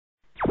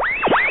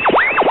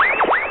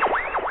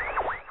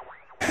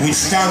which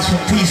stands for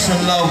peace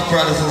and love,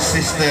 brothers and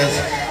sisters.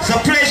 It's a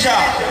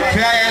pleasure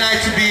for I and I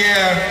to be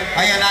here.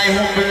 I and I,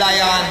 humble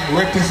lion,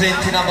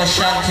 representing our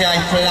Shanti I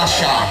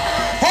Falasha.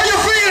 How you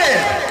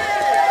feeling?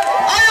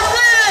 Are you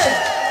feeling?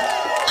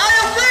 Are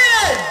you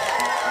feeling?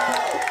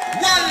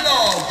 One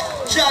love,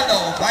 Jah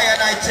love. I and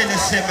I tell you,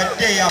 say, my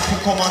day I to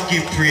come and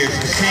give praise.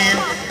 You see?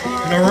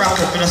 I'm gonna wrap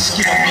up in a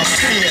skin up my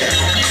spear.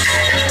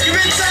 Give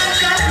it time,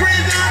 God,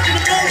 praise out to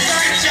the most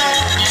high, Jah.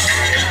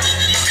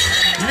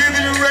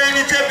 Living and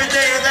reigning every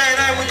day, and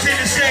I will tell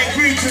you, saying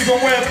greetings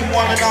and welcome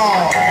one and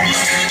all.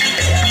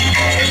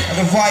 And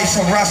the voice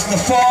of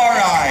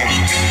Rastafari.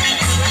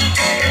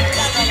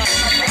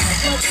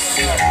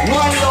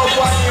 One love,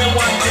 one year,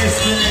 one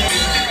destiny.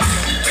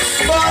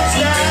 But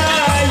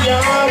I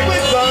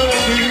we're gonna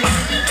be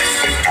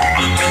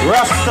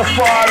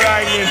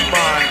Rastafari is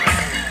mine.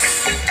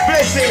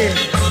 Blessing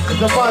is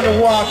the man who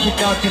walking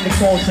out in the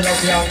council of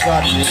the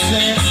ungodly.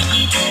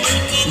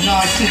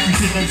 Now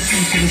citizens and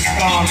see to the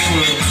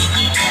scarful.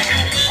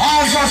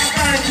 All just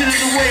standing in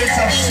the ways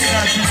of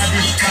sinners in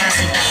this time.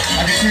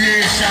 At the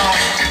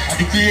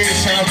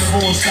creation of the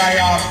Most High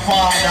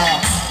Father.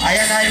 I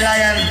and I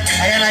lion,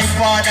 I and I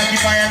Father,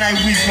 give I and I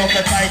wisdom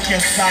that I can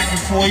stand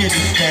before you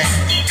this day.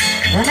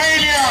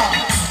 Romania!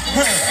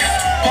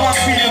 Come and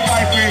feel the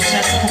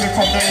vibration coming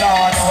from the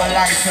Lord, our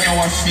life and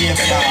our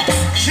Savior.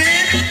 See?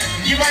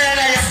 Give I and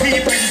I a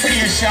people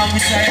education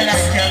which I and I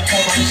can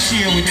come and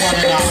share with one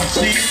another.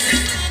 See?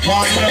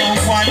 One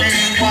love, one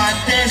aim, one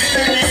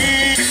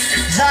destiny.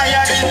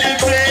 Zion in the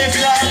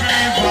place of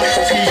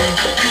liberty.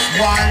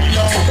 One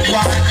love,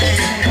 one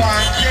aim,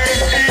 one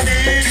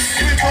destiny.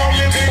 We come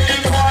with the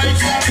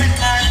voice of His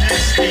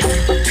Majesty.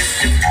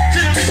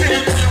 To the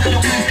spirit of the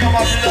wisdom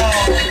of the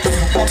Lord.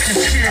 Come to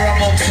share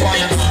amongst one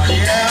another,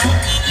 yeah?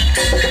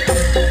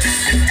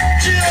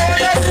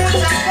 Jehovah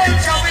puts a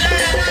culture with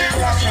I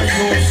wash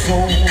your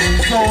soul,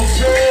 so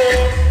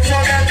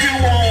that you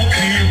won't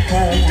be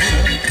cold.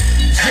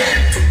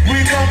 We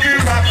gon' be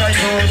rockin'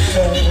 your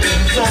soul,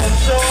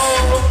 so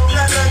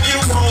that you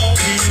won't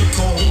be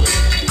cold.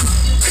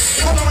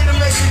 Come on with the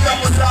message of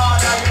the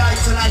Lord, and light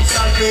tonight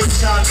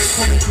salvation, we're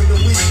coming through the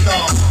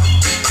wisdom.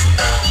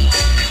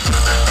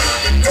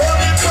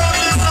 Going from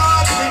the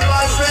north, with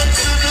my friends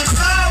to the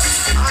south,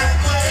 I'm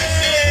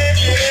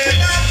waiting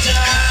at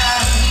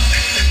time.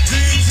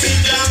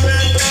 Greetings and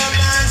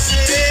welcome, I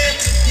say,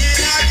 in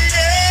the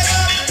name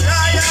of the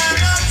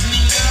Lion of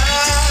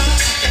Judah.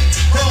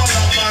 Come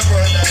on, my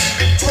brother.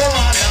 Come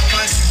on,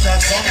 my sister,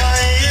 come on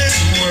in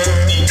the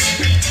world.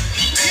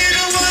 You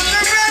don't want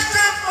the rest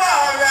of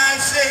all I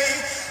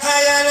say. I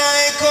and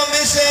I come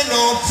and say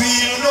no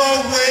feel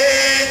no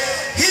way.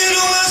 You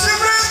don't want the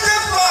rest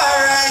of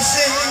all I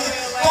say.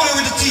 Come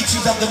with the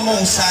teachings of the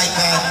Most High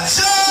God.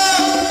 So,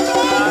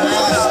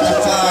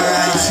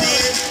 Rastafari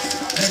say,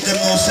 let them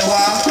know say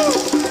what?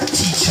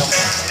 Teach them.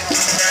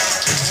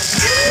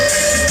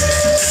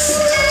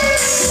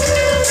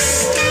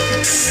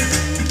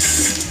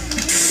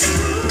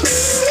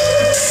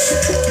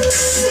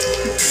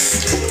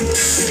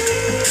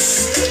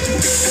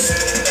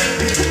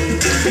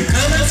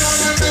 Coming from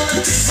the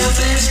north, my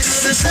face to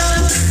the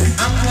south.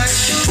 I'm quite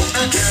sure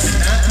I can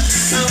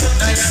dance. Now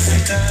I am the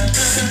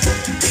gaga.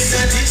 In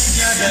the this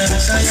ya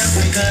dance, I am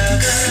the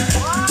gaga.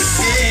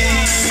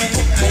 Yeah,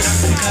 I am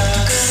the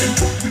gaga.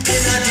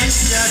 In the this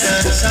ya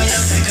dance, I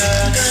am the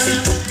gaga.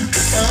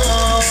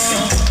 Oh,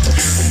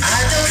 I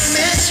don't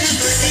mess with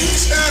the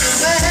east or the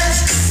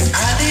west.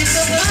 I need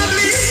the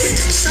lovely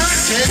to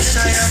suggest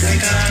I am the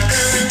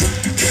gaga.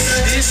 In the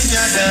this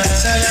ya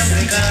dance, I am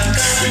the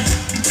gaga.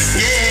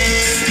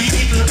 Yeah,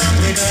 people, I'm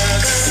the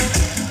gaga.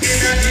 In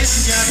a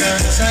this ya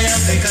dance, I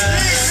am the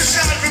gaga.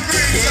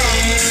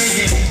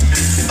 Yeah,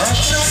 oh,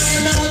 shut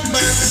your mouth,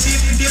 man,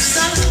 sip your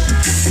stuff.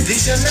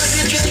 This is not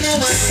the dream, no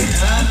one is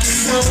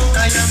talking about.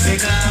 I am the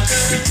gaga.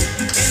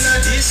 In a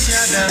this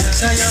ya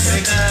dance, I am the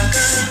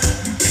gaga.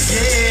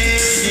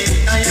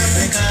 Yeah, I am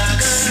the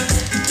gaga.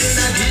 In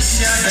a this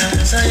ya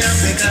dance, I am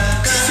the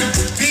gaga.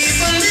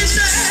 People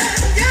listen,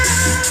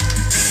 yeah.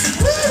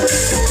 Woo!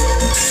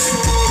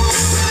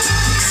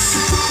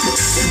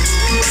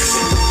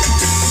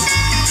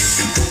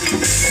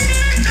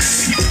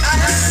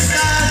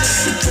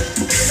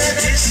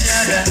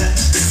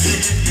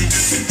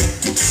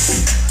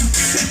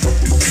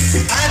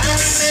 I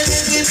don't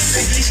mess with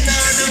the east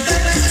nor the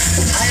west.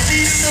 I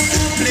leave the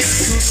public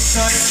to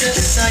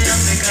suggest I am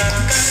the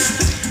gaga.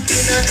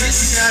 In a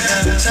this ya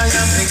dance, I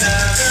am the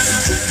gaga.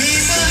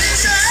 People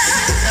listen,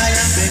 I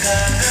am the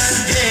gaga.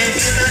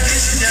 Yeah, in a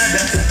this ya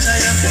dance, I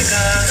am the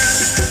gaga.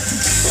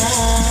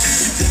 Oh,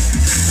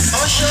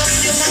 shut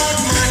your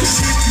mouth, man,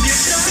 sip your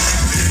stuff.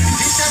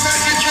 This is not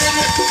your dream.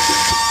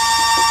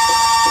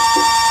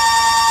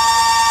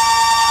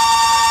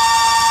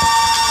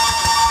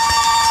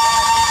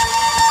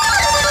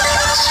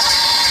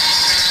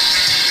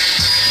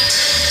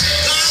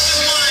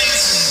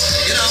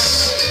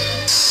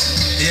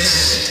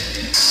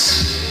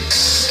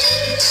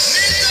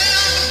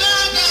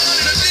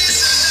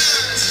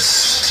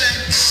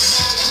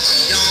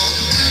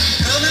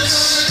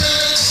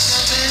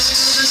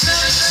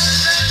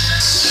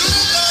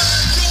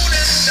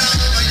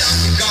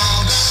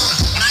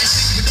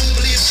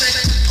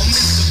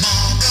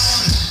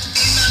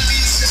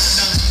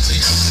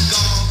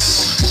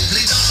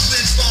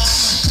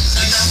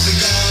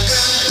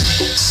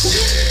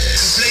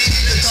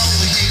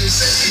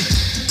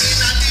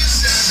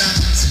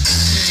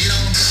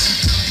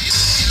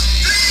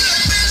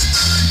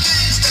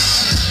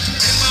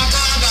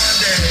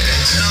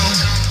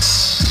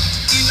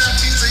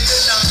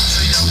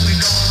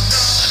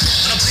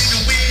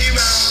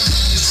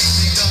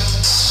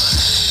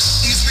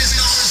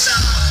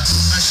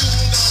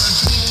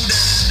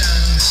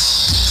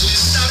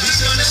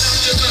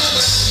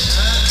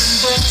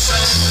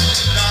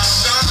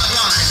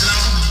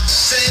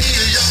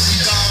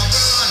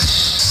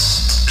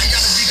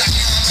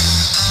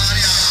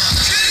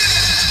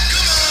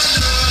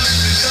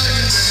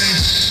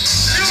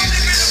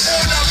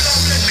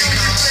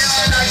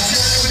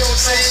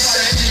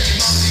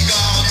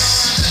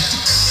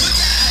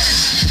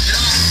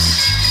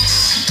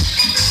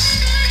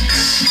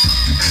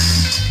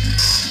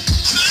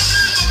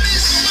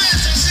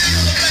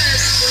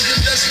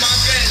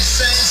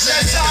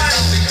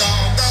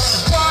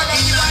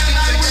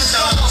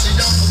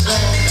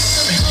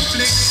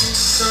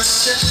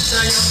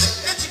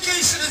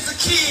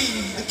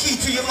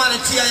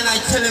 humanity, and I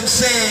tell him,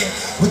 say,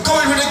 we're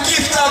coming with the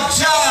gift of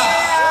Jah.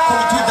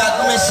 Coming with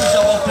that message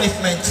of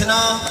upliftment, you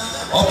know?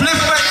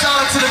 Upliftment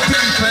out to the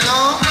people, you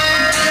know?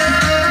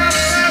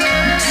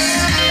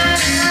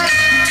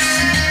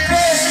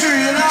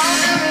 Pastry, you know?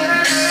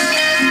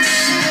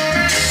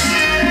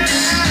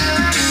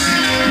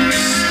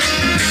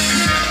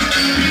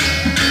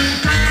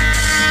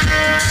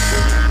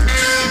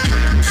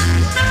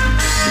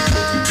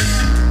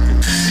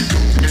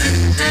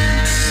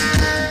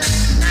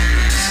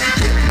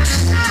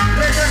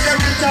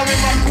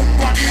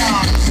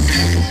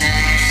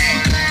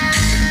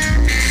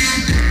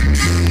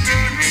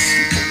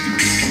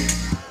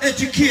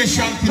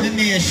 Education to the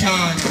nation.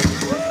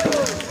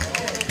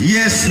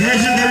 Yes,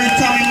 legendary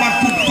Tommy